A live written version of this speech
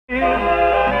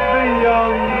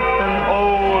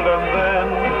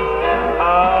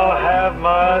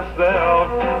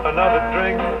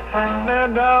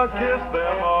I'll kiss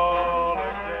them all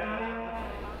again.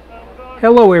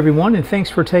 Hello everyone, and thanks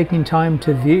for taking time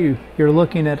to view. You're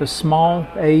looking at a small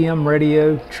AM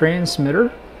radio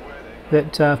transmitter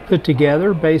that I've put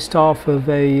together based off of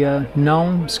a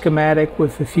known schematic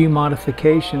with a few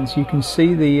modifications. You can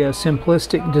see the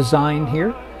simplistic design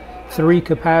here. 3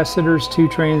 capacitors, 2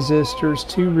 transistors,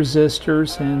 2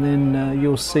 resistors, and then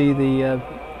you'll see the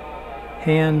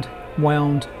hand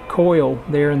wound coil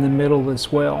there in the middle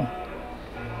as well,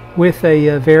 with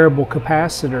a variable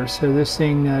capacitor. So this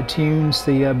thing tunes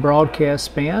the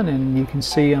broadcast band, and you can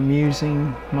see I'm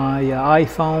using my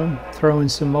iPhone, throwing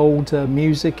some old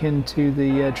music into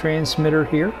the transmitter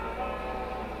here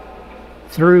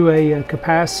through a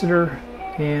capacitor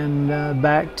and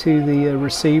back to the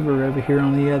receiver over here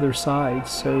on the other side.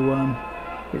 So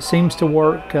it seems to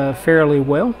work fairly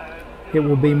well. It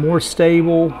will be more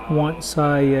stable once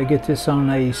I get this on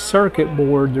a circuit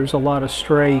board. There's a lot of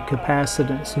stray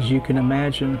capacitance, as you can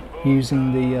imagine,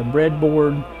 using the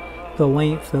breadboard, the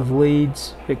length of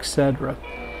leads, etc.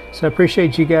 So I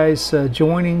appreciate you guys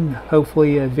joining.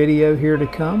 Hopefully a video here to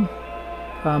come,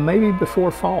 maybe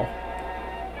before fall.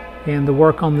 And the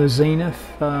work on the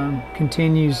Zenith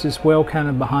continues as well, kind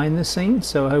of behind the scenes.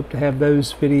 So I hope to have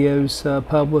those videos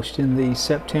published in the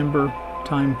September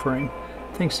time frame.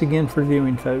 Thanks again for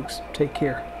viewing, folks. Take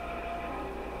care.